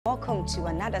Welcome to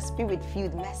another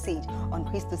spirit-filled message on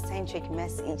Christocentric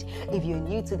Message. If you're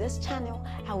new to this channel,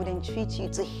 I would entreat you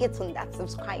to hit on that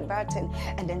subscribe button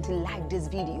and then to like this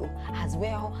video. As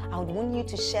well, I would want you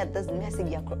to share this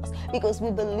message across, because we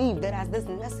believe that as this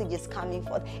message is coming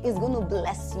forth, it's going to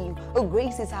bless you.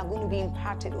 Graces are going to be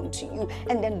imparted unto you,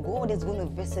 and then God is going to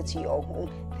visit your home.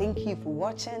 Thank you for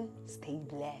watching. Stay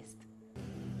blessed.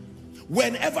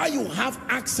 Whenever you have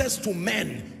access to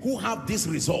men who have this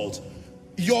result,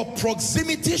 your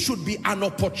proximity should be an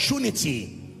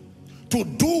opportunity to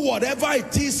do whatever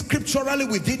it is scripturally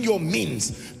within your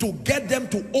means to get them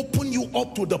to open you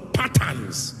up to the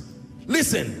patterns.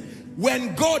 Listen,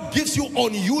 when God gives you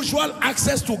unusual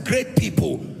access to great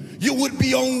people, you would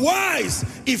be unwise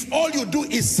if all you do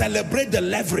is celebrate the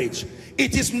leverage.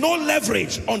 It is no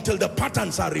leverage until the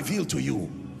patterns are revealed to you.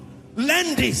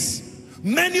 Learn this.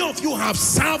 Many of you have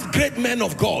served great men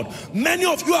of God. Many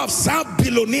of you have served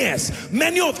billionaires.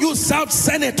 Many of you served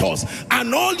senators.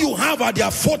 And all you have are their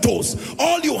photos.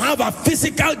 All you have are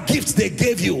physical gifts they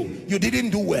gave you. You didn't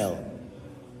do well.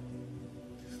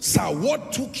 Sir,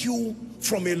 what took you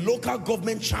from a local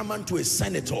government chairman to a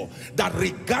senator, that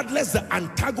regardless the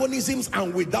antagonisms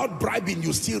and without bribing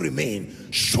you still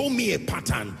remain? Show me a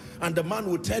pattern. And the man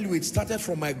will tell you, it started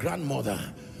from my grandmother.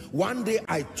 One day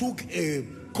I took a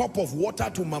cup of water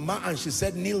to mama and she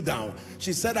said, kneel down.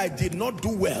 She said, I did not do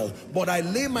well, but I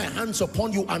lay my hands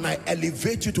upon you and I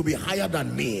elevate you to be higher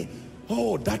than me.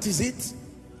 Oh, that is it.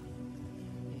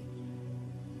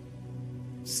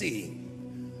 See,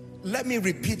 let me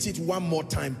repeat it one more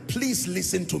time. Please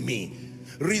listen to me.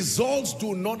 Results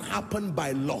do not happen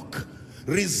by luck.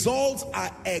 Results are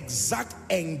exact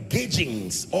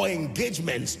engagings or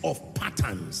engagements of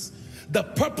patterns. The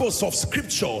purpose of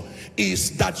scripture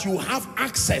is that you have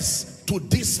access to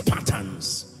these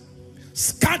patterns.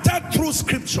 Scattered through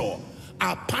scripture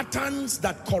are patterns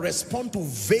that correspond to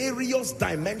various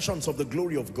dimensions of the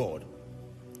glory of God.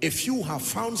 A few have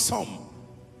found some.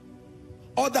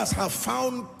 Others have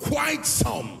found quite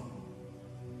some.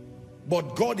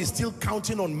 But God is still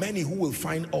counting on many who will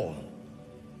find all.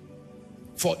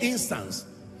 For instance,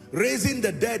 raising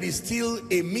the dead is still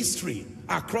a mystery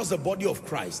across the body of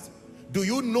Christ. Do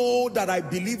you know that I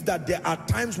believe that there are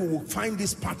times we will find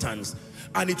these patterns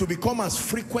and it will become as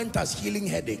frequent as healing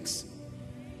headaches?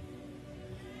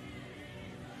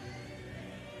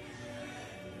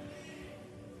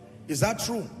 Is that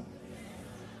true?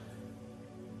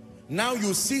 Now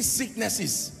you see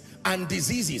sicknesses and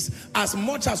diseases. As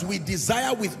much as we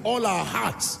desire with all our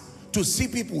hearts to see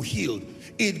people healed,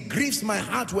 it grieves my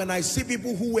heart when I see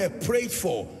people who were prayed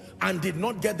for and did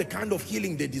not get the kind of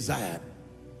healing they desired.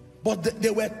 But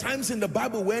there were times in the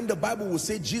Bible when the Bible would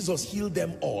say Jesus healed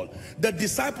them all. The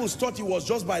disciples thought it was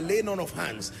just by laying on of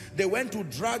hands. They went to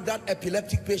drag that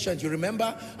epileptic patient, you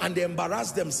remember? And they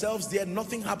embarrassed themselves there.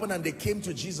 Nothing happened and they came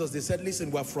to Jesus. They said,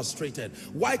 listen, we're frustrated.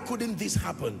 Why couldn't this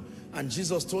happen? And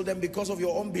Jesus told them, because of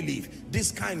your unbelief. This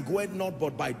kind goeth not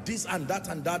but by this and that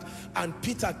and that. And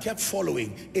Peter kept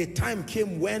following. A time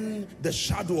came when the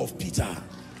shadow of Peter.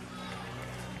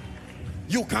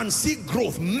 You can see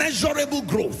growth, measurable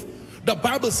growth. The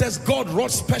Bible says God wrought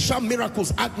special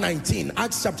miracles,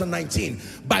 Acts chapter 19,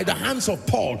 by the hands of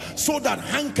Paul, so that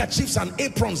handkerchiefs and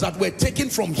aprons that were taken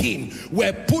from him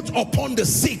were put upon the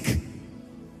sick.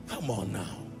 Come on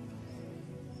now.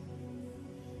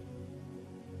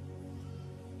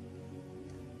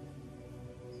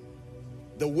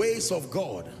 The ways of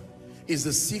God is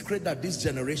the secret that this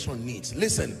generation needs.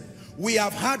 Listen, we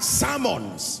have had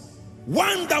sermons,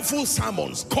 wonderful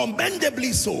sermons,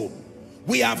 commendably so.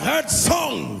 We have heard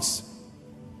songs,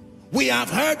 we have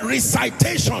heard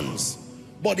recitations,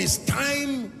 but it's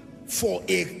time for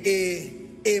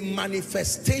a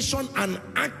manifestation and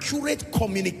accurate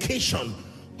communication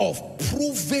of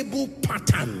provable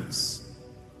patterns.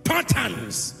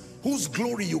 Patterns whose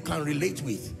glory you can relate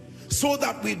with, so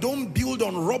that we don't build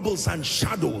on rubbles and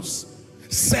shadows,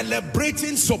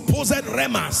 celebrating supposed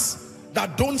remas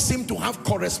that don't seem to have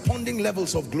corresponding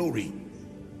levels of glory.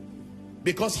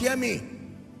 Because hear me,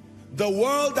 the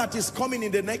world that is coming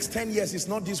in the next 10 years is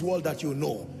not this world that you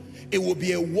know. It will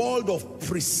be a world of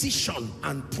precision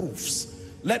and proofs.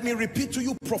 Let me repeat to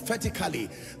you prophetically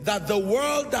that the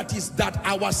world that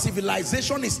our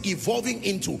civilization is evolving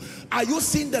into, are you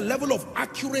seeing the level of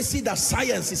accuracy that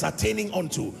science is attaining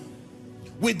onto?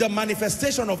 With the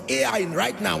manifestation of AI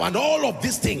right now and all of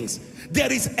these things,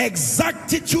 there is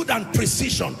exactitude and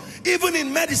precision, even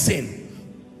in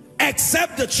medicine,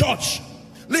 except the church.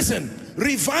 Listen,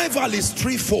 revival is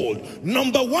threefold.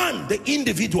 Number one, the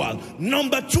individual.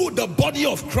 Number two, the body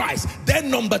of Christ.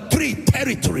 Then number three,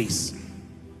 territories.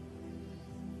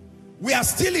 We are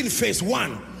still in phase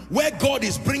 1, where God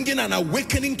is bringing an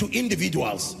awakening to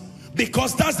individuals,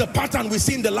 because that's the pattern we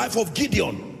see in the life of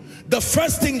Gideon. The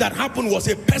first thing that happened was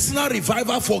a personal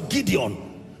revival for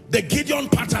Gideon, the Gideon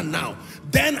pattern now.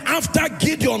 Then after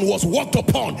Gideon was walked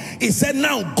upon, he said,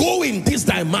 now go in this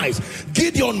thy might.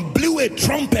 Gideon blew a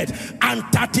trumpet, and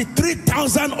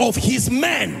 33,000 of his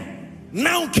men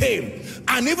now came,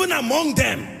 and even among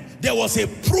them there was a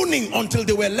pruning until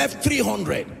they were left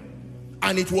 300.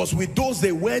 And it was with those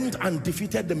they went and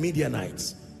defeated the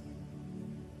Midianites.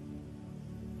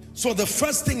 So the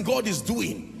first thing God is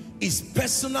doing is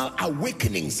personal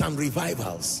awakenings and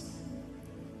revivals,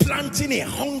 planting a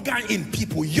hunger in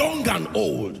people, young and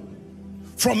old,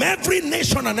 from every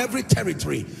nation and every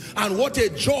territory. And what a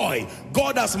joy,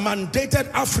 God has mandated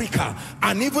Africa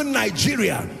and even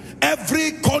Nigeria.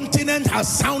 Every continent has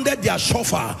sounded their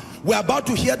shofar. We're about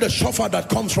to hear the shofar that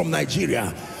comes from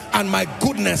Nigeria. And my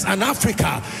goodness, and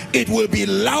Africa, it will be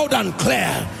loud and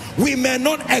clear. We may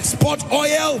not export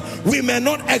oil, we may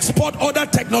not export other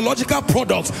technological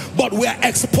products, but we are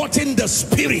exporting the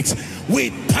spirit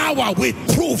with power, with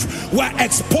proof. We are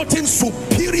exporting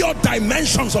superior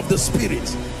dimensions of the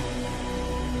spirit.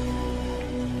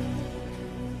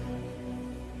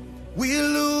 We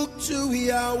look to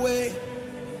Yahweh,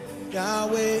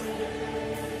 Yahweh.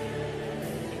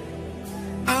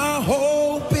 Our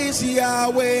hope is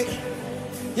Yahweh,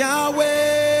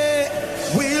 Yahweh.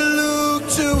 We look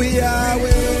to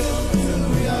Yahweh,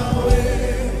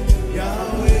 Yahweh,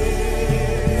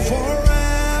 Yahweh.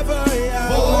 Forever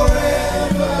Yahweh,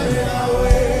 forever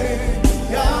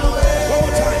Yahweh, Yahweh. One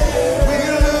more time. We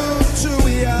look to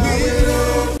Yahweh, we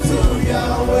look to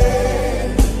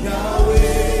Yahweh,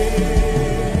 Yahweh.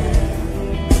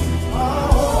 Our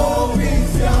hope is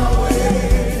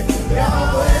Yahweh,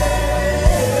 Yahweh.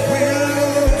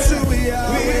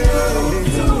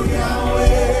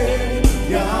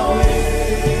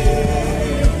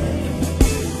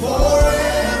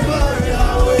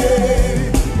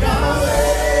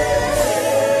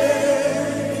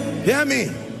 Hear me.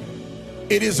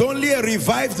 It is only a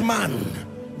revived man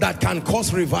that can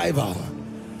cause revival.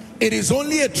 It is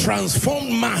only a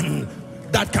transformed man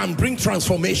that can bring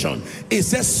transformation. It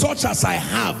says, such as I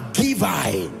have, give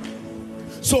I.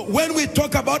 So when we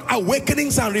talk about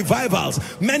awakenings and revivals,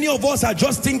 many of us are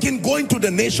just thinking going to the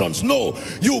nations. No,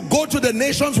 you go to the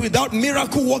nations without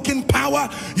miracle working power.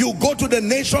 You go to the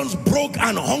nations broke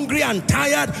and hungry and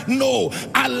tired. No,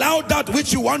 allow that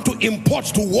which you want to import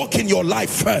to work in your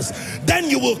life first. Then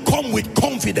you will come with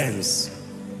confidence.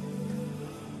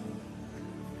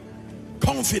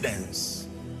 Confidence.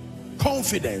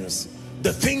 Confidence.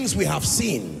 The things we have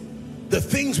seen, the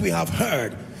things we have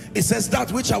heard. It says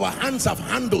that which our hands have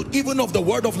handled, even of the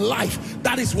word of life,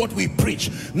 that is what we preach.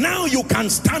 Now you can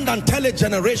stand and tell a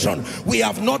generation, we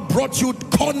have not brought you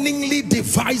cunningly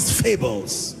devised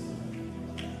fables.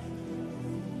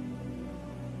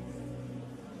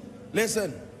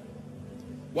 Listen,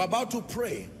 we're about to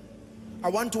pray. I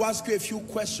want to ask you a few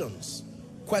questions.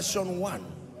 Question 1,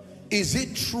 is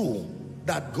it true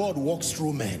that God walks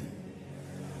through men?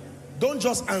 Don't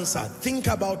just answer, think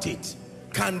about it.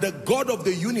 Can the God of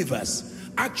the universe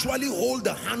actually hold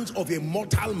the hands of a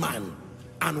mortal man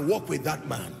and walk with that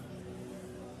man?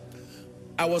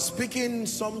 I was speaking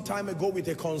some time ago with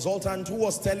a consultant who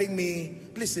was telling me,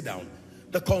 please sit down.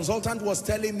 The consultant was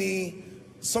telling me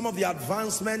some of the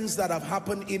advancements that have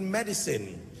happened in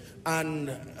medicine.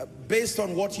 And based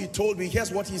on what he told me,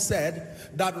 here's what he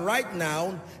said, that right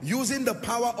now, using the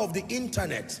power of the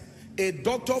internet, a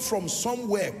doctor from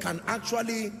somewhere can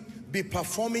actually be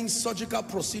performing surgical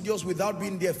procedures without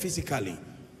being there physically,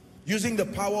 using the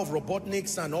power of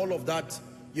robotics and all of that,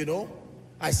 you know.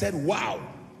 I said, wow,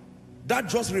 that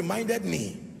just reminded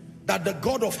me that the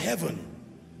God of heaven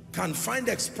can find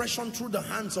expression through the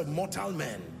hands of mortal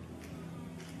men.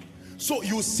 So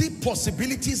you see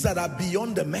possibilities that are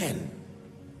beyond the man,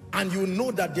 and you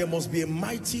know that there must be a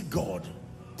mighty God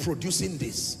producing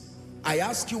this. I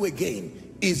ask you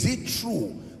again, is it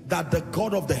true that the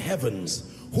God of the heavens,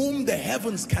 whom the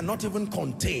heavens cannot even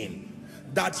contain,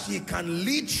 that he can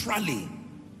literally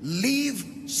live,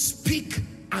 speak,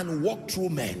 and walk through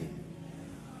men?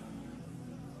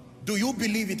 Do you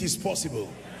believe it is possible?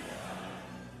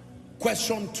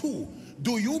 Question 2,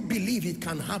 do you believe it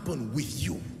can happen with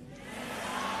you?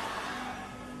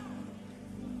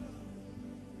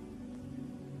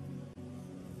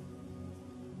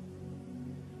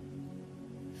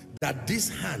 That these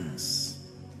hands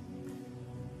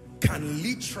can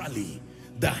literally,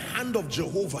 the hand of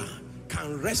Jehovah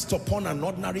can rest upon an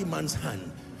ordinary man's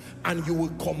hand, and you will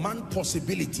command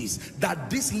possibilities, that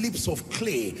these lips of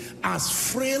clay,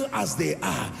 as frail as they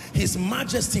are, his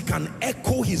majesty can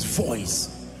echo his voice,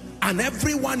 and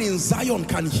everyone in Zion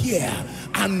can hear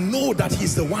and know that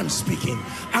he's the one speaking.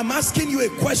 I'm asking you a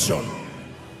question.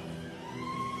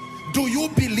 Do you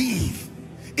believe?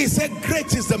 He said,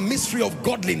 great is the mystery of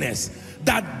godliness,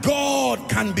 that God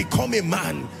can become a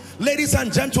man. Ladies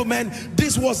and gentlemen,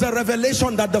 this was the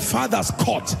revelation that the fathers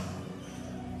caught.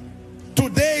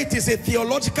 Today it is a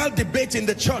theological debate in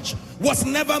the church. Was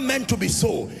never meant to be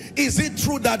so. Is it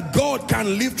true that God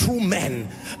can live through men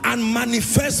and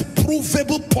manifest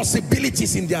provable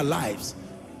possibilities in their lives?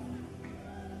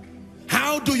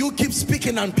 How do you keep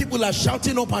speaking and people are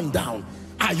shouting up and down?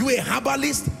 Are you a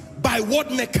herbalist? By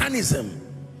what mechanism?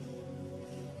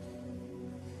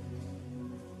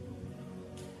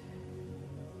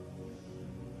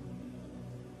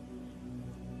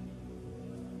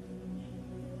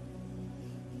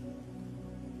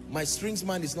 My strings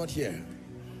man is not here.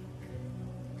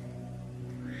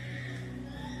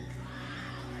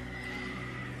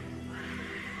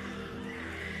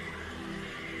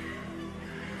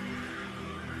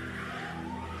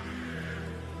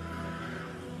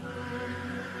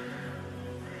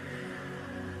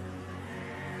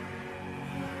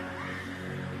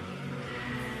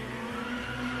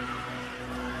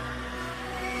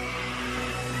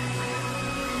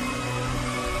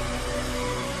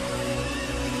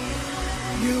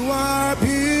 You are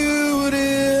beautiful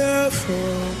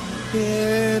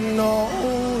in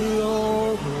all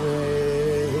your ways,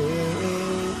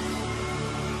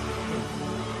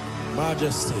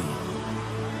 majesty.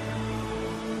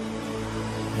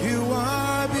 You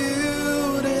are beautiful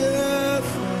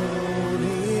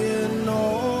in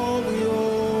all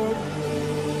your ways.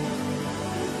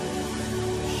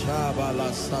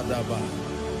 Shabala Sadaba,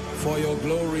 for your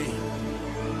glory.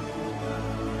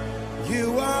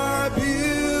 You are beautiful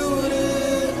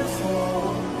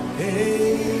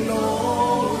in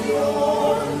all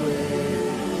your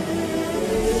ways,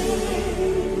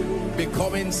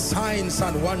 becoming signs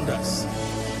and wonders.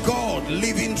 God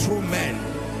living through men,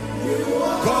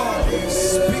 God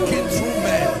speaking through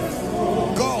men,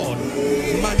 God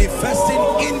manifesting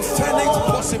infinite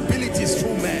possibilities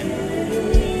through men.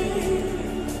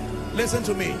 Listen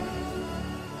to me,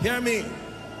 hear me.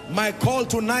 My call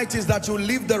tonight is that you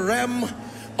leave the realm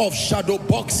of shadow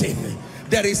boxing.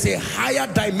 There is a higher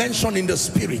dimension in the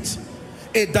spirit,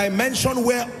 a dimension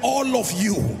where all of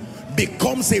you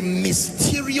becomes a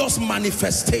mysterious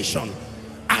manifestation,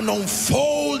 an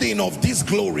unfolding of this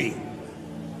glory,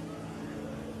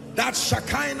 that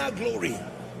Shekinah glory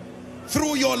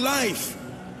through your life.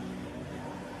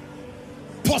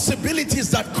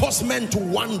 Possibilities that cause men to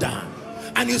wonder.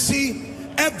 And you see,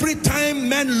 every time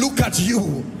men look at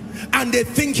you and they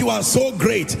think you are so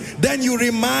great, then you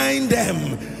remind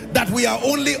them that we are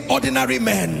only ordinary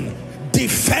men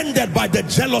defended by the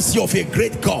jealousy of a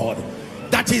great God,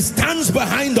 that he stands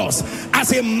behind us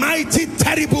as a mighty,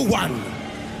 terrible one.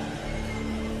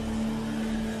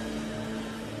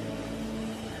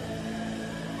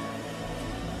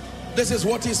 This is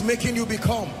what is making you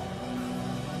become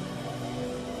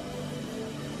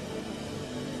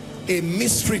a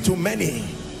mystery to many,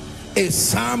 a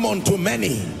sermon to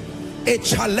many, a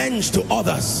challenge to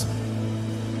others,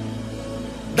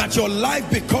 that your life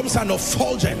becomes an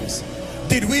effulgence.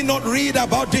 Did we not read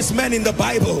about these men in the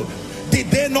Bible? Did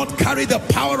they not carry the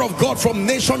power of God from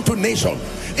nation to nation?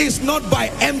 It's not by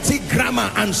empty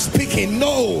grammar and speaking.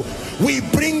 No, we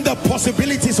bring the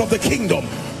possibilities of the kingdom,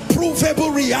 provable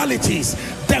realities,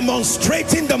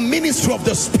 demonstrating the ministry of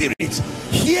the Spirit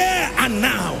here and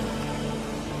now.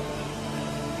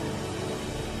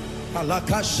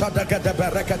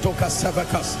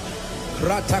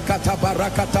 Ratakata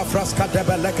barakata fraska de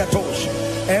belekatos,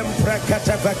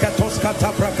 emprekete vekatos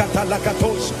kata brakata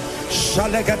lakatos,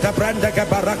 shalegata brandega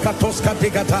barakatos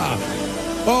kadigata.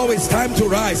 Oh, it's time to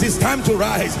rise. It's time to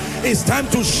rise. It's time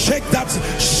to shake that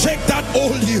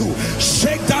old you,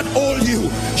 shake that old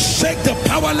you, shake the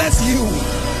powerless you,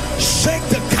 shake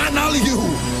the carnal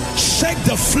you, shake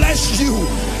the flesh you,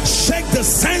 shake the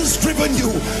sense-driven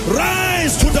you.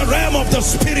 Rise to the realm of the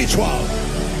spiritual.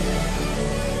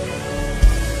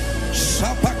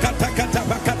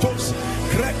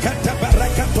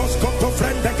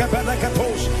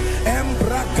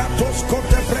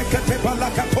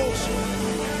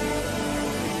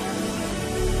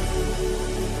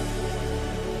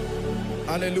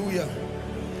 Hallelujah.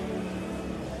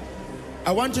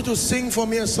 I want you to sing for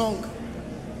me a song.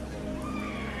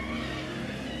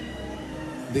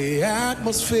 The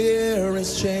atmosphere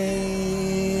is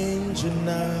changing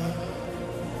now.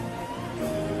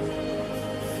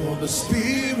 For The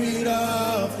Spirit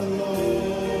of the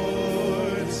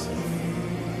Lord's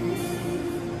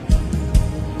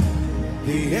here.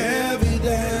 The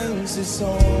evidence is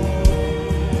all around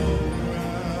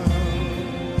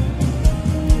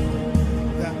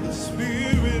that the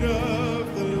Spirit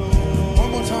of the Lord,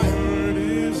 one more time,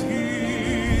 is here.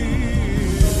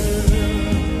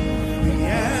 The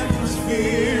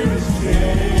atmosphere is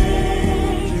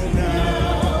changing now.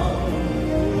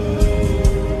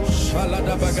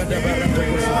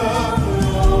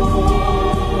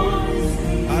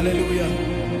 Hallelujah.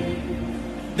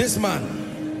 This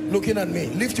man looking at me,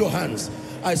 lift your hands.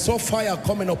 I saw fire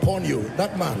coming upon you.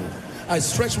 That man, I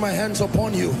stretch my hands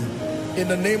upon you. In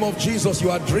the name of Jesus,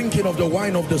 you are drinking of the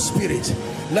wine of the Spirit.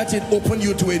 Let it open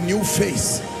you to a new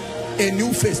face. A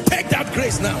new face. Take that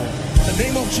grace now. In the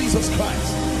name of Jesus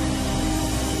Christ.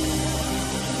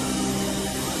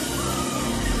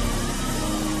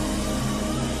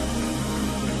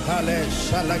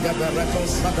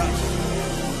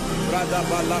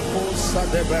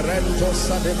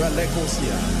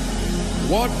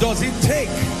 What does it take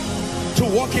to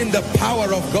walk in the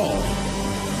power of God?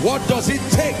 What does it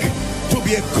take to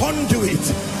be a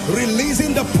conduit,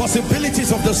 releasing the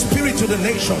possibilities of the Spirit to the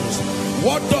nations?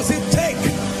 What does it take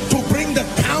to bring the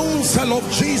counsel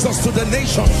of Jesus to the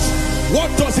nations?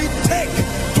 What does it take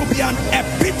to be an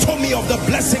epitome of the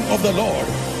blessing of the Lord?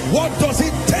 What does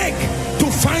it take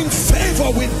to find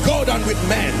favor with God and with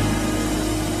men?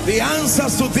 The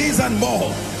answers to these and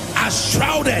more are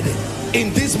shrouded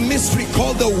in this mystery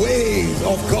called the ways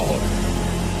of God.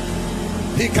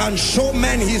 He can show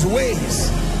men his ways.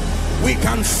 We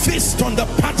can feast on the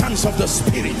patterns of the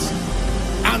Spirit,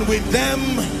 and with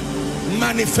them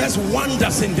manifest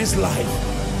wonders in this life.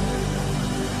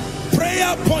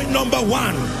 Prayer point number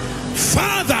one: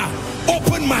 Father,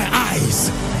 open my eyes.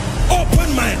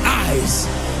 Open my eyes.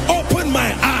 Open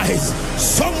my eyes.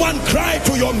 Someone cry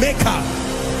to your maker.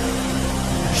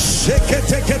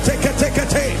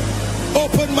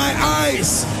 Open my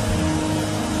eyes.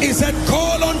 He said,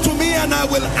 call unto me and I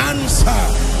will answer.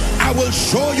 I will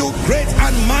show you great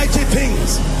and mighty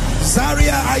things.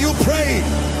 Zaria, are you praying?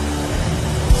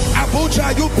 Abuja,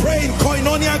 are you praying?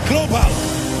 Koinonia Global,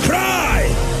 cry.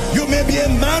 You may be a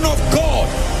man of God,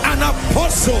 an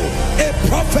apostle, a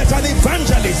prophet, an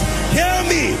evangelist. Hear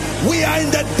me. We are in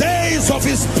the days of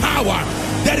his power.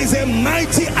 There is a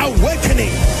mighty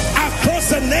awakening across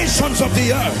the nations of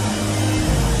the earth.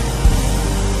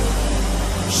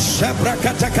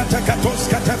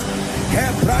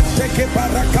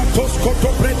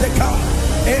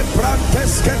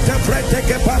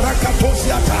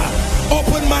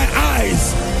 Open my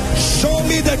eyes. Show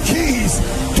me the keys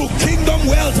to kingdom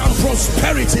wealth and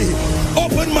prosperity.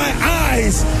 Open my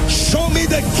eyes. Show me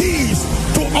the keys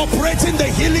to operating the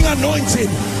healing anointing.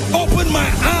 Open my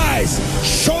eyes.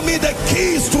 Show me the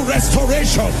keys to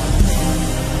restoration.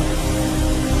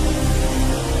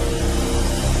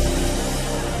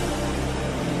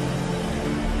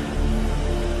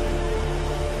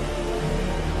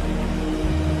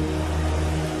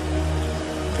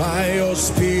 By your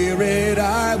Spirit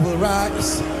I will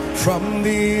rise from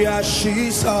the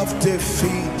ashes of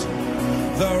defeat.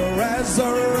 The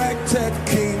resurrected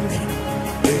King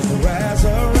is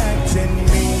resurrecting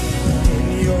me.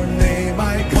 In your name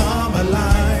I come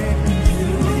alive.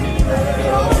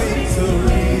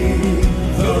 Victory.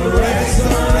 The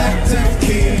resurrected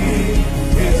King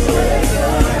is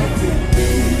resurrecting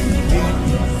me. In your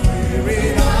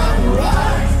Spirit I will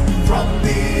rise from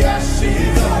the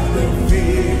ashes of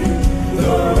defeat.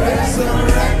 The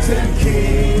resurrected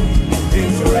King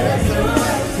is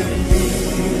resurrecting me.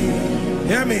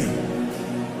 Hear me.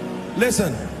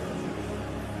 Listen.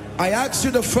 I asked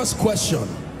you the first question.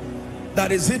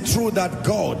 That is it true that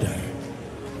God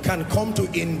can come to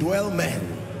indwell men?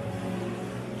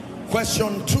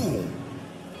 Question 2.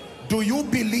 Do you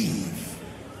believe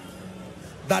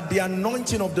that the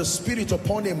anointing of the Spirit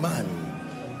upon a man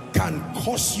can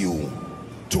cause you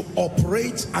to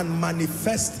operate and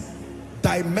manifest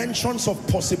dimensions of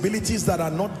possibilities that are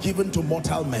not given to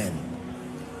mortal men?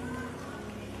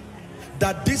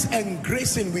 That this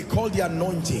engracing we call the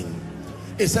anointing,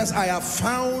 it says, I have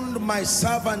found my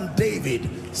servant David,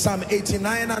 Psalm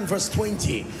 89 and verse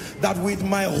 20, that with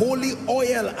my holy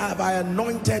oil have I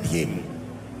anointed him.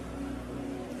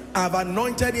 I have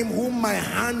anointed him whom my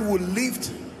hand will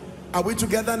lift. Are we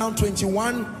together now?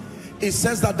 21. It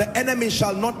says that the enemy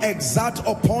shall not exert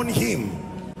upon him.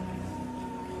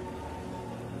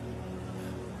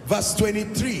 Verse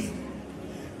 23,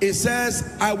 it says,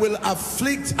 I will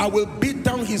afflict, I will beat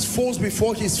down his foes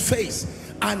before his face.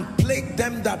 and plague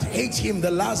them that hate him.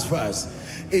 The last verse,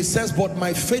 it says, but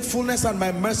my faithfulness and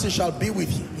my mercy shall be with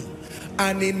him,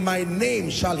 and in my name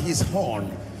shall his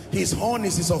horn is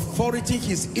his authority,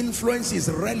 his influence, his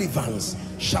relevance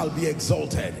shall be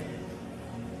exalted.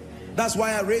 That's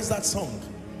why I raised that song.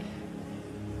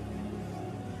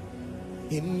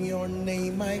 In your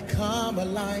name I come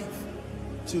alive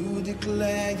to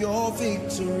declare your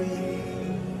victory.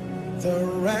 The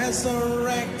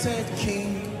resurrected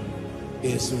King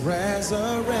is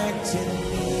resurrecting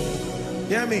me.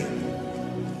 Hear me?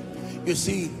 You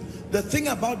see, the thing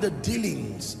about the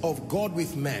dealings of God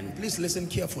with men, please listen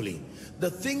carefully. The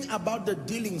thing about the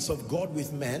dealings of God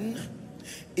with men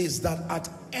is that at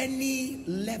any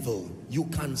level you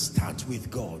can start with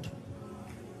God.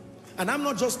 And I'm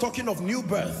not just talking of new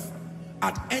birth,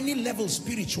 at any level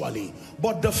spiritually,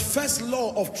 but the first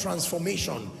law of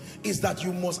transformation is that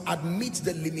you must admit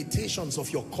the limitations of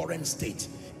your current state.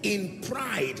 In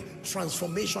pride,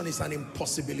 transformation is an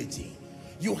impossibility.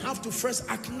 You have to first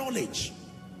acknowledge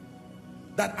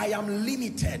that I am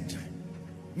limited.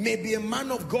 Maybe a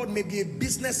man of God, maybe a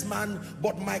businessman,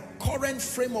 but my current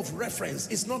frame of reference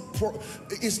is not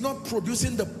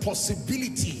producing the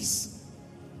possibilities.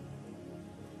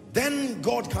 Then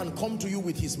God can come to you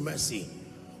with his mercy.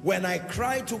 When I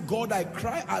cry to God, I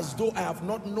cry as though I have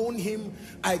not known him.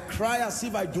 I cry as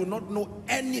if I do not know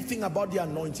anything about the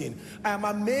anointing. I am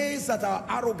amazed at our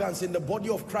arrogance in the body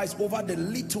of Christ over the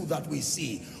little that we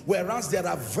see, whereas there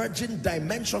are virgin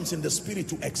dimensions in the spirit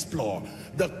to explore.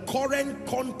 The current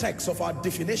context of our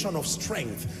definition of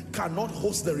strength cannot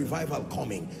host the revival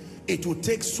coming. It will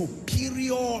take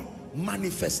superior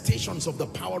manifestations of the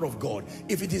power of God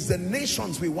if it is the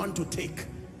nations we want to take.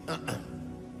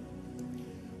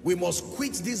 We must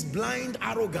quit this blind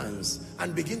arrogance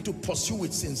and begin to pursue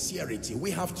with sincerity.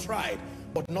 We have tried,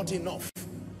 but not enough.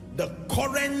 The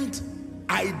current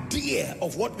idea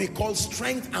of what we call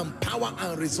strength and power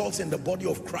and results in the body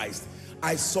of Christ,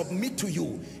 I submit to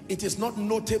you, it is not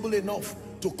notable enough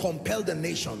to compel the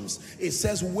nations. It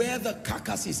says where the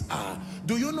carcasses are.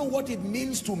 Do you know what it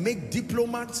means to make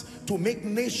diplomats, to make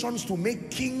nations, to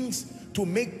make kings, to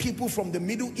make people from the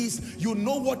Middle East? You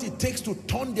know what it takes to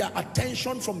turn their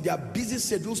attention from their busy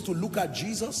schedules to look at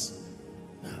Jesus?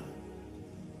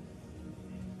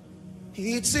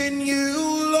 It's in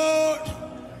you, Lord.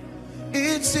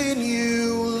 It's in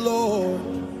you, Lord.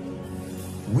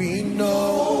 We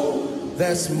know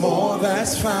there's more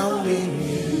that's found in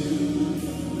you.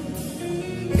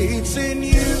 It's in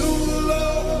you,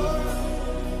 Lord.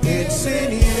 It's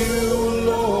in you,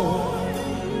 Lord.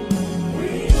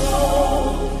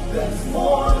 There's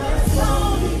more that's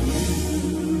found in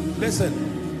you.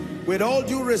 Listen, with all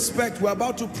due respect, we're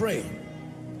about to pray.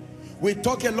 We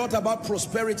talk a lot about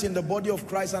prosperity in the body of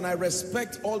Christ, and I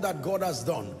respect all that God has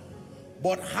done.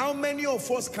 But how many of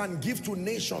us can give to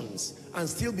nations and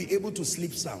still be able to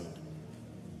sleep sound?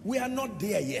 We are not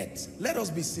there yet. Let us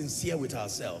be sincere with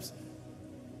ourselves.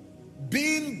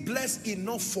 Being blessed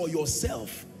enough for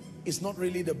yourself is not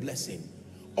really the blessing.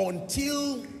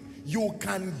 Until you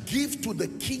can give to the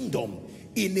kingdom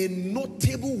in a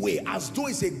notable way, as though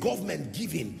it's a government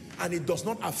giving, and it does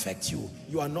not affect you,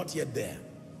 you are not yet there.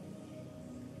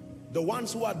 The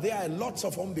ones who are there are lots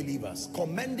of unbelievers,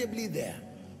 commendably there,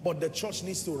 but the church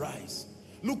needs to rise.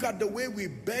 Look at the way we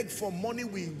beg for money,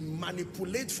 we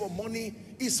manipulate for money.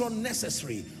 It's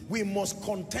unnecessary. We must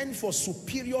contend for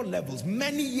superior levels.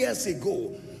 Many years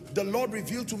ago, the Lord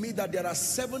revealed to me that there are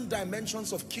 7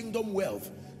 dimensions of kingdom wealth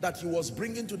that he was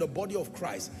bringing to the body of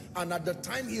Christ. And at the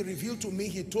time he revealed to me,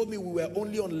 he told me we were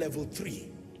only on level 3.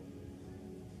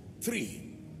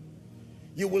 3.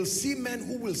 You will see men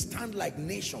who will stand like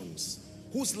nations,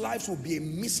 whose lives will be a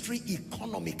mystery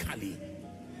economically.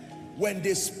 When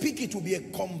they speak, it will be a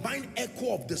combined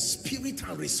echo of the spirit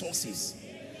and resources.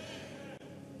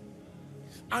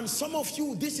 And some of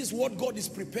you, this is what God is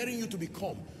preparing you to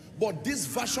become. But this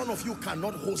version of you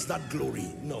cannot host that glory.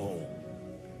 No.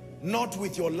 Not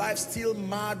with your life still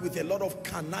marred with a lot of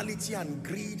carnality and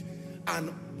greed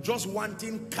and just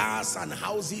wanting cars and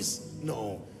houses.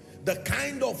 No. The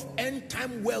kind of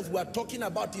end-time wealth we're talking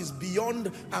about is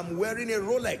beyond, I'm wearing a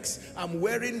Rolex, I'm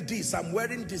wearing this, I'm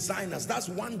wearing designers. That's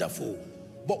wonderful.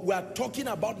 But we're talking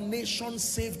about nations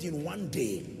saved in one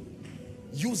day,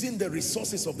 using the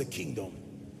resources of the kingdom.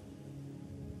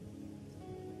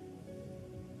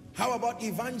 How about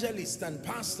evangelists and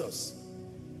pastors?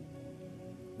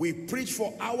 We preach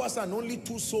for hours and only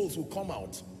 2 souls will come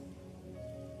out.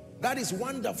 That is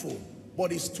wonderful,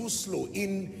 but it's too slow.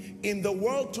 In the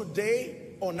world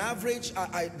today, on average,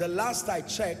 the last I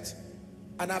checked,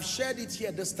 and I've shared it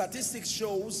here, the statistics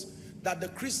shows that the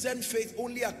Christian faith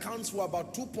only accounts for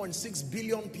about 2.6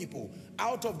 billion people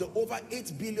out of the over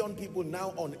 8 billion people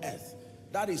now on earth.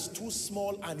 That is too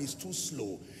small and is too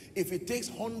slow. If it takes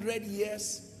 100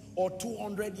 years or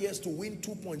 200 years to win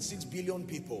 2.6 billion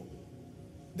people,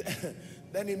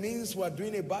 then it means we're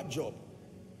doing a bad job.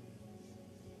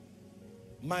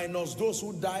 Minus those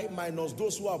who die, minus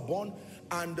those who are born,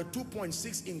 and the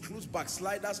 2.6 includes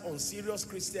backsliders, unserious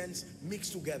Christians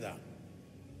mixed together.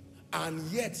 And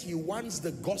yet he wants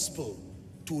the gospel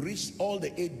to reach all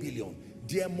the 8 billion.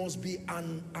 There must be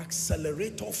an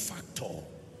accelerator factor.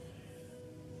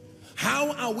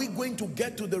 How are we going to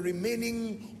get to the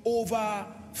remaining over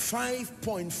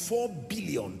 5.4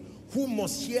 billion who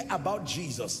must hear about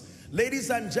Jesus? Ladies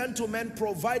and gentlemen,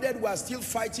 provided we are still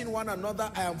fighting one another,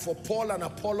 I am for Paul and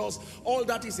Apollos, all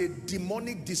that is a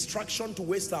demonic distraction to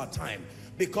waste our time.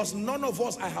 Because none of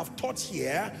us, I have taught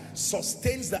here,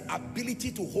 sustains the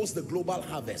ability to host the global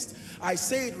harvest. I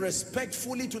say it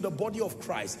respectfully to the body of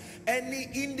Christ. Any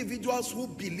individuals who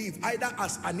believe, either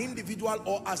as an individual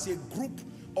or as a group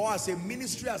or as a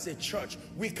ministry, as a church,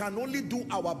 we can only do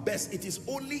our best. It is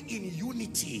only in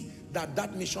unity that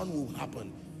that mission will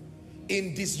happen.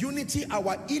 In disunity,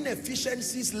 our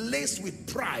inefficiencies laced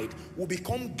with pride will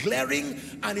become glaring,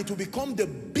 and it will become the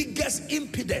biggest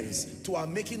impedance to our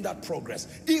making that progress,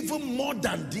 even more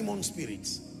than demon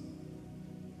spirits.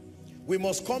 We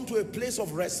must come to a place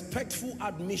of respectful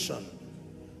admission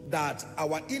that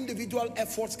our individual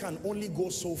efforts can only go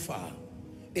so far.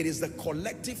 It is the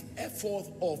collective effort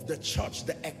of the church,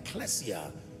 the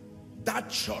ecclesia, that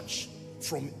church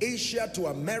from Asia to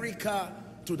America,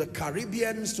 to the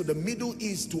Caribbeans, to the Middle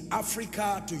East, to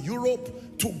Africa, to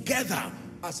Europe, together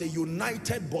as a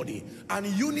united body. And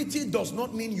unity does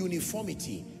not mean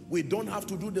uniformity. We don't have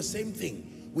to do the same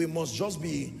thing. We must just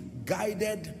be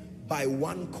guided by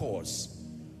one cause.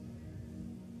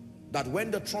 That when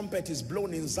the trumpet is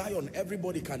blown in Zion,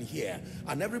 everybody can hear,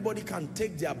 and everybody can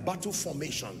take their battle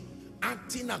formation,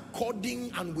 acting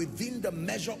according and within the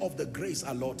measure of the grace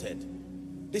allotted.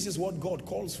 This is what God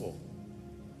calls for.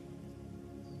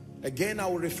 Again, I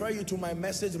will refer you to my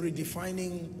message,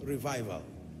 Redefining Revival.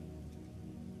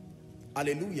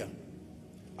 Hallelujah.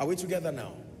 Are we together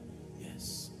now?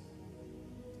 Yes.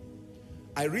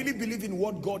 I really believe in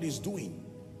what God is doing.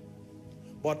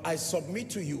 But I submit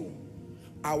to you,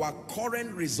 our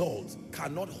current result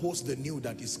cannot host the new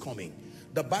that is coming.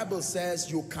 The Bible says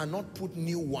you cannot put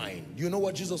new wine. You know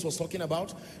what Jesus was talking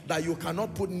about? That you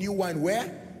cannot put new wine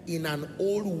where? In an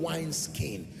old wine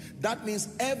skin. That means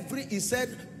he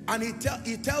said, and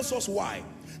he tells us why.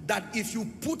 That if you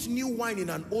put new wine in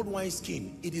an old wine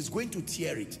skin, it is going to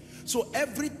tear it. So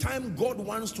every time God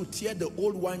wants to tear the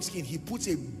old wine skin, he puts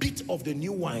a bit of the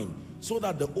new wine so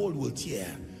that the old will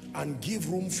tear and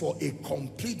give room for a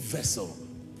complete vessel.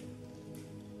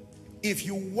 If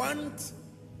you want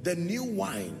the new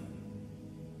wine,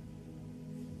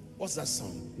 what's that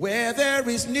song? Where there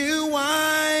is new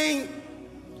wine,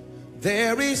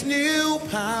 there is new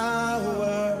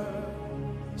power.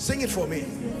 Sing it for me.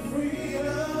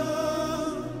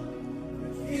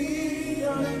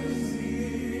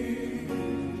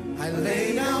 I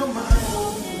lay down my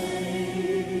own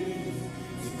faith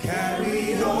to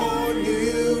carry your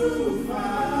new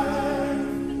fire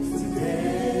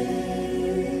today.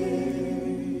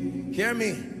 Hear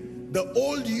me. The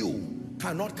old you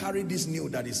cannot carry this new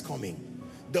that is coming.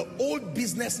 The old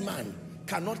businessman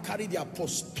cannot carry the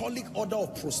apostolic order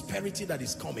of prosperity that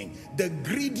is coming. The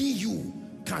greedy you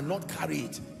cannot carry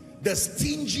it. The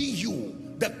stingy you,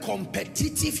 the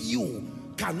competitive you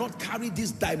cannot carry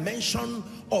this dimension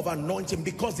of anointing,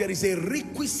 because there is a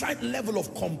requisite level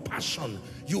of compassion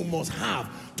you must have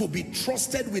to be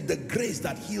trusted with the grace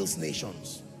that heals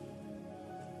nations.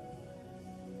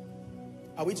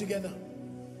 Are we together?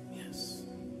 Yes.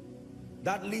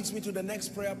 That leads me to the next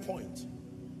prayer point.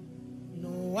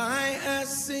 No eye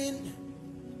has seen,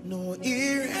 no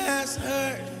ear has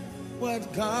heard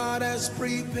what God has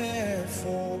prepared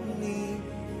for me.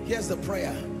 Here's the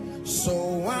prayer.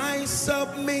 So I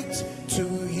submit to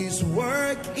his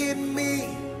work in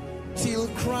me till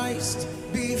Christ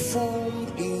be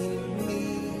formed in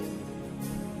me.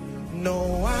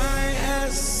 No eye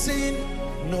has seen,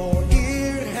 no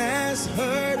ear has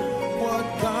heard what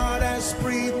God has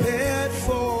prepared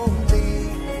for me.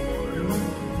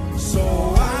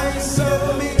 So I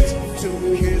submit to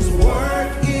his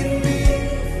work in me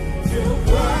till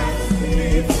Christ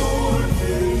be formed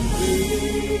in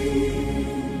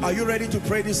me. Are you ready to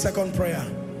pray this second prayer?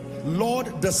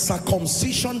 Lord, the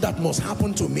circumcision that must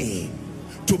happen to me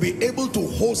to be able to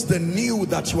host the new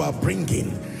that you are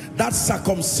bringing, that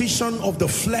circumcision of the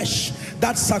flesh,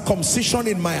 that circumcision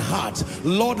in my heart,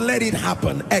 Lord, let it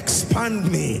happen.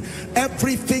 Expand me.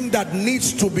 Everything that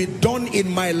needs to be done in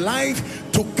my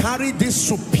life to carry these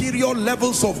superior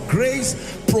levels of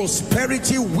grace,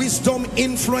 prosperity, wisdom,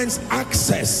 influence,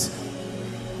 access,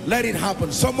 let it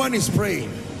happen. Someone is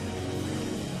praying.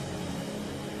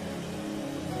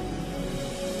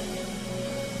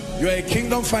 You're a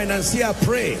kingdom financier,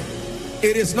 pray.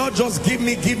 It is not just give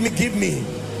me, give me, give me.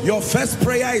 Your first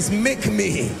prayer is make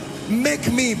me.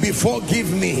 Make me before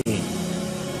give me.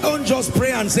 Don't just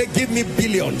pray and say give me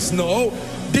billions. No,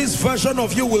 this version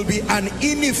of you will be an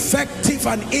ineffective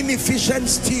and inefficient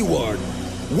steward.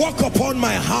 Walk upon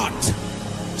my heart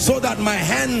so that my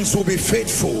hands will be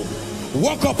faithful.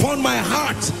 Walk upon my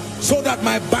heart so that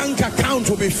my bank account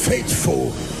will be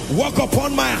faithful. Walk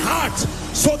upon my heart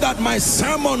so that my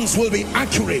sermons will be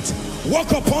accurate.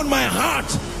 Walk upon my heart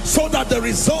so that the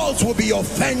results will be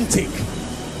authentic.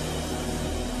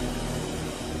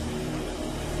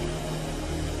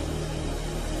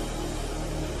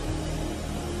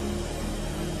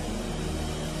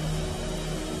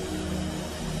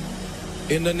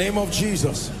 In the name of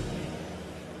Jesus.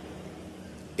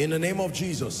 In the name of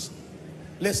Jesus.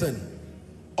 Listen,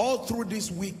 all through this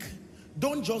week,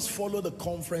 don't just follow the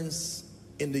conference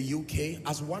in the UK,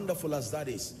 as wonderful as that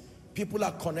is. People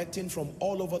are connecting from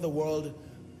all over the world.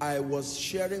 I was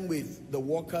sharing with the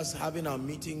workers, having a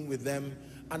meeting with them,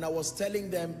 and I was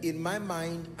telling them, in my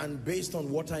mind and based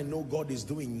on what I know God is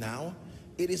doing now,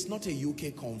 it is not a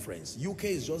UK conference. UK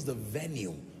is just the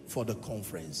venue for the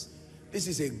conference. This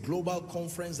is a global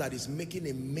conference that is making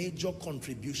a major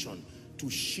contribution to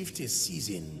shift a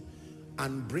season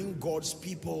and bring God's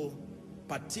people,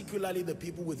 particularly the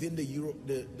people within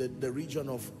the region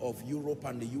of Europe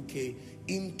and the UK,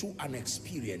 into an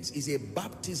experience. It's a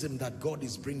baptism that God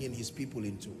is bringing his people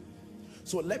into.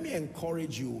 So let me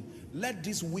encourage you, let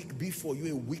this week be for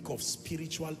you a week of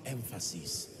spiritual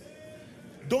emphasis.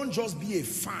 Don't just be a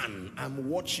fan. I'm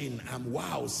watching,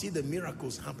 wow, see the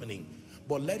miracles happening.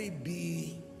 But let it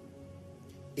be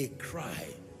a cry.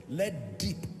 Let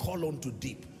deep call unto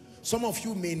deep. Some of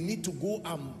you may need to go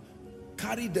and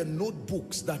carry the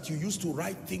notebooks that you used to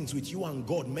write things with you and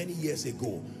God many years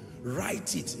ago.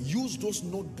 Write it. Use those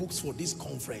notebooks for this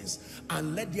conference,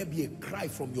 and let there be a cry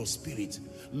from your spirit.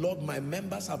 Lord, my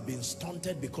members have been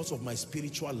stunted because of my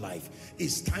spiritual life.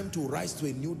 It's time to rise to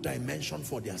a new dimension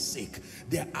for their sake.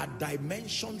 There are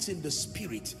dimensions in the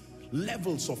spirit,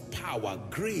 levels of power,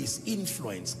 grace,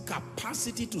 influence,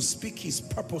 capacity to speak his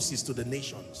purposes to the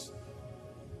nations.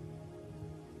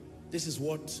 This is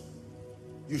what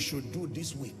you should do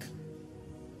this week.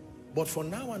 But for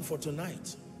now and for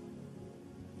tonight,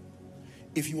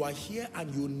 if you are here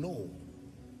and you know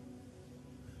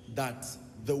that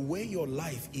the way your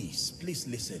life is, please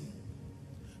listen,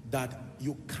 that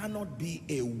you cannot be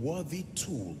a worthy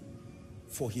tool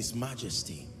for his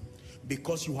majesty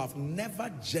because you have never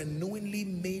genuinely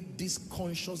made this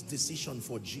conscious decision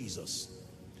for Jesus.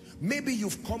 Maybe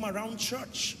you've come around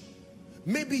church.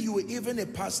 Maybe you were even a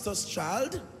pastor's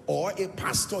child or a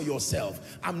pastor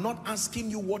yourself. I'm not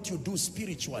asking you what you do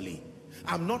spiritually.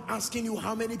 I'm not asking you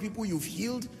how many people you've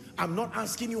healed. I'm not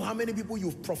asking you how many people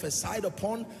you've prophesied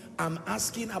upon. I'm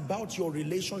asking about your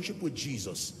relationship with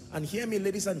Jesus. And hear me,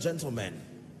 ladies and gentlemen.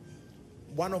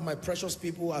 One of my precious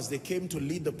people, as they came to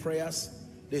lead the prayers,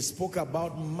 they spoke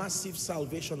about massive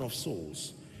salvation of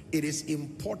souls. It is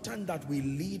important that we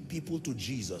lead people to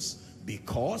Jesus,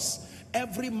 because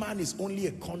every man is only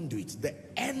a conduit. The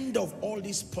end of all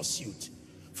this pursuit,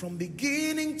 from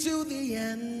beginning to the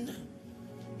end,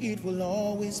 it will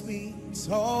always be, it's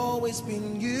always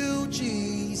been you,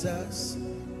 Jesus.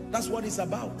 That's what it's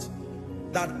about.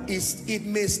 That is, it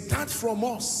may start from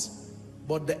us,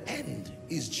 but the end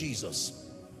is Jesus.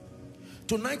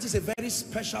 Tonight is a very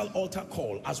special altar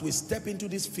call as we step into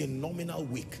this phenomenal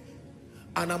week.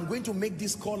 And I'm going to make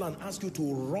this call and ask you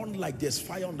to run like there's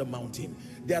fire on the mountain.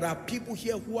 There are people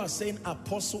here who are saying,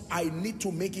 Apostle, I need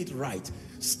to make it right.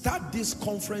 Start this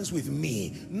conference with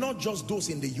me, not just those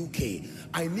in the UK.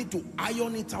 I need to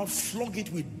iron it out, flog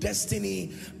it with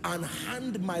destiny, and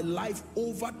hand my life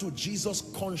over to Jesus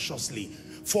consciously.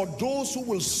 For those who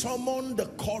will summon the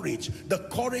courage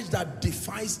that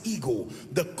defies ego,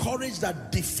 the courage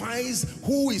that defies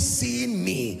who is seeing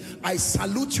me, I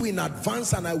salute you in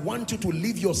advance, and I want you to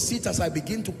leave your seat as I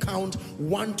begin to count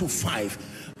 1 to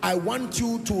 5. I want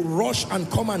you to rush and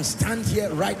come and stand here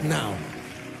right now.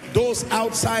 Those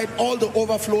outside, all the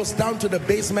overflows down to the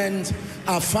basement,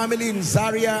 our family in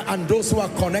Zaria, and those who are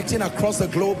connecting across the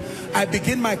globe, I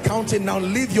begin my counting now.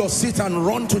 Leave your seat and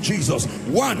run to Jesus.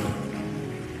 1,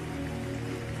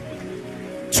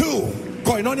 2,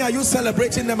 Koinonia, are you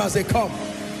celebrating them as they come?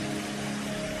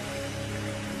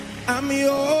 I'm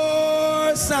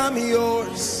yours, I'm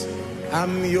yours,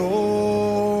 I'm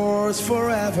yours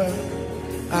forever.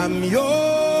 I'm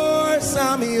yours,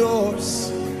 I'm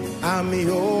yours, I'm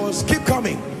yours. Keep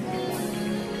coming.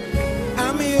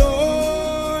 I'm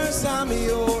yours, I'm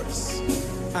yours,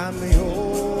 I'm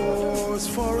yours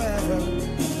forever.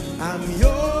 I'm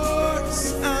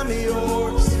yours, I'm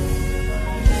yours.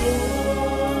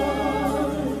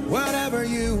 Whatever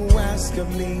you ask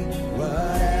of me,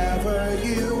 whatever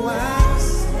you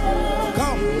ask.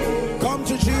 Come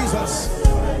to Jesus.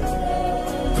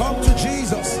 Come to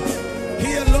Jesus.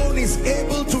 He alone is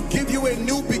able to give you a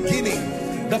new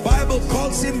beginning. The Bible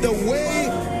calls him the way,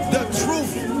 the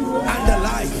truth, and the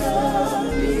life.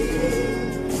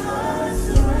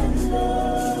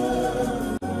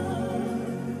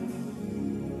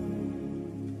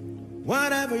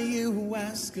 Whatever you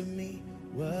ask of me,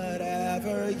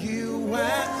 whatever you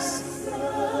ask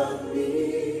of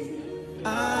me,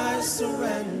 I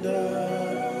surrender.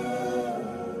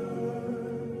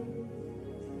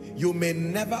 You may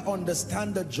never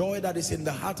understand the joy that is in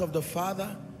the heart of the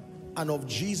Father and of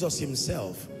Jesus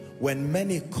himself when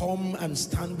many come and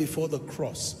stand before the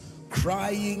cross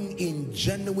crying in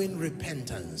genuine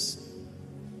repentance.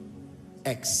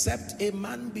 Except a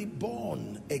man be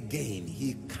born again,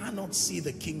 he cannot see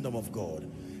the kingdom of God.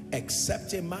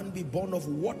 Except a man be born of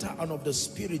water and of the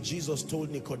Spirit, Jesus told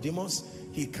Nicodemus,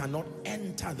 he cannot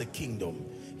enter the kingdom.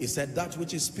 He said that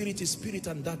which is spirit,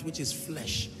 and that which is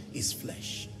flesh is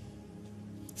flesh.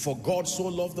 For God so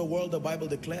loved the world, the Bible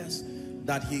declares,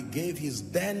 that he gave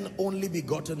his then only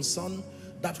begotten Son,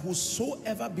 that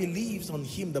whosoever believes on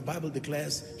him, the Bible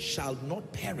declares, shall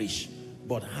not perish,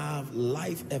 but have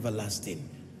life everlasting.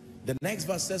 The next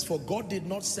verse says, for God did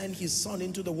not send his Son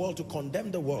into the world to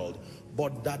condemn the world,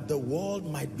 but that the world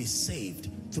might be saved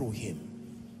through him.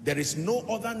 There is no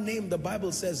other name, the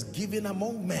Bible says, given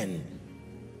among men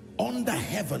under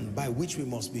heaven by which we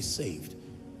must be saved.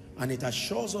 And it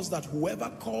assures us that whoever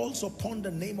calls upon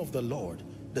the name of the Lord,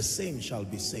 the same shall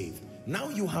be saved. Now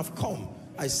you have come.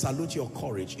 I salute your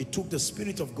courage. It took the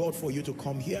Spirit of God for you to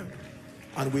come here.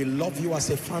 And we love you as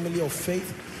a family of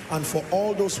faith. And for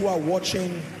all those who are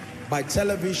watching by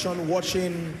television,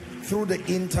 watching through the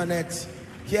internet,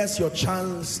 here's your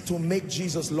chance to make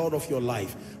Jesus Lord of your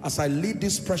life. As I lead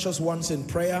these precious ones in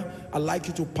prayer, I'd like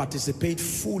you to participate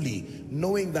fully,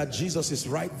 knowing that Jesus is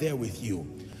right there with you.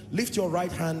 Lift your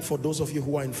right hand for those of you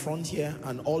who are in front here,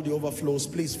 and all the overflows,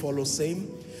 please follow same.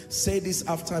 Say this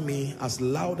after me as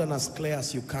loud and as clear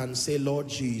as you can. Say, Lord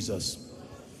Jesus,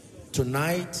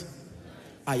 tonight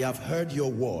I have heard your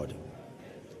word.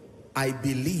 I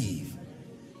believe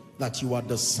that you are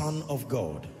the Son of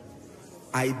God.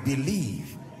 I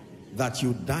believe that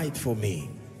you died for me.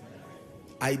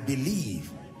 I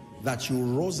believe that you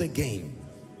rose again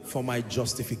for my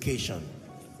justification.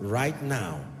 Right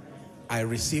now, I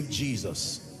receive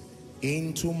Jesus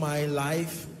into my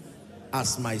life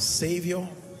as my Savior,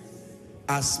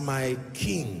 as my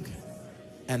King,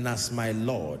 and as my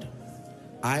Lord.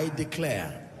 I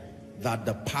declare that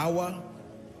the power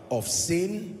of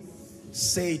sin,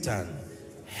 Satan,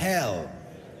 hell,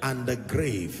 and the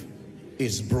grave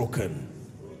is broken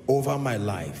over my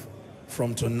life.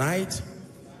 From tonight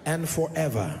and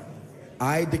forever,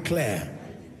 I declare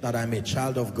that I'm a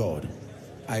child of God.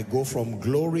 I go from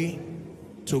glory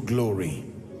to glory.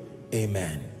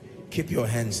 Amen. Keep your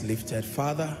hands lifted.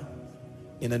 Father,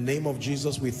 in the name of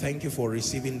Jesus, we thank you for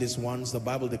receiving these ones. The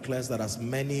Bible declares that as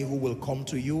many who will come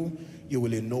to you, you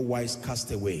will in no wise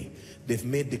cast away. They've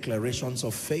made declarations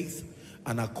of faith,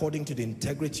 and according to the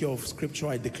integrity of Scripture,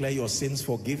 I declare your sins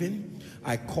forgiven.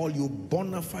 I call you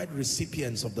bona fide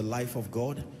recipients of the life of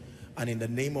God. And in the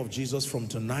name of Jesus, from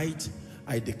tonight,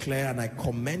 I declare and I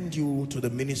commend you to the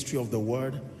ministry of the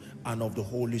Word and of the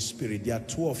Holy Spirit. There are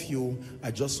two of you. I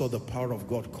just saw the power of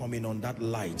God coming on that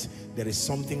light. There is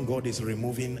something God is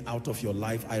removing out of your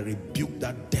life. I rebuke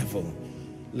that devil.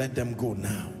 Let them go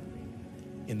now.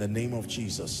 In the name of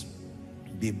Jesus.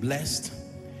 Be blessed.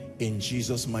 In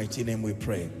Jesus' mighty name we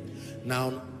pray.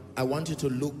 Now, I want you to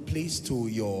look please to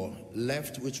your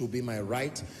left, which will be my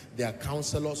right. There are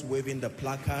counselors waving the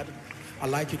placard. I'd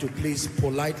like you to please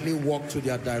politely walk to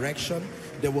their direction.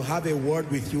 They will have a word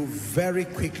with you very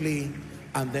quickly,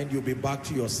 and then you'll be back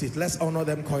to your seat. Let's honor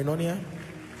them, Koinonia.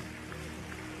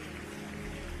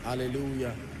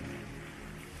 Hallelujah.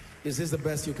 Is this the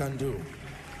best you can do?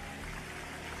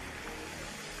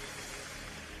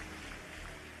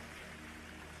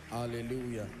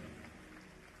 Hallelujah.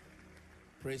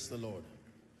 Praise the Lord.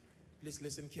 Please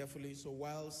listen carefully. So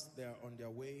whilst they're on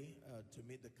their way to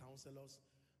meet the counselors,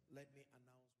 let me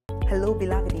announce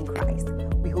beloved in Christ,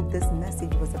 we hope this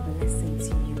message was a blessing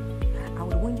to you. I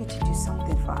would want you to do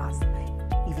something for us.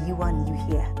 If you are new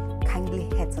here, kindly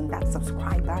hit on that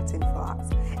subscribe button for us,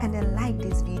 and then like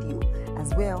this video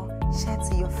as well. Share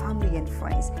to your family and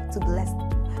friends to bless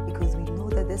them, because we know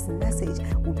that this message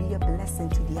will be a blessing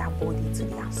to their body, to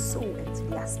their soul, and to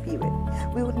their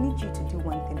spirit. We would need you to do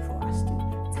one thing for us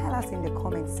too. Tell us in the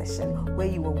comment section where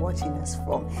you were watching us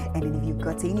from, and then if you've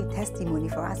got any testimony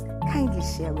for us, kindly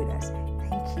share with us.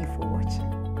 Thank you for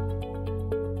watching.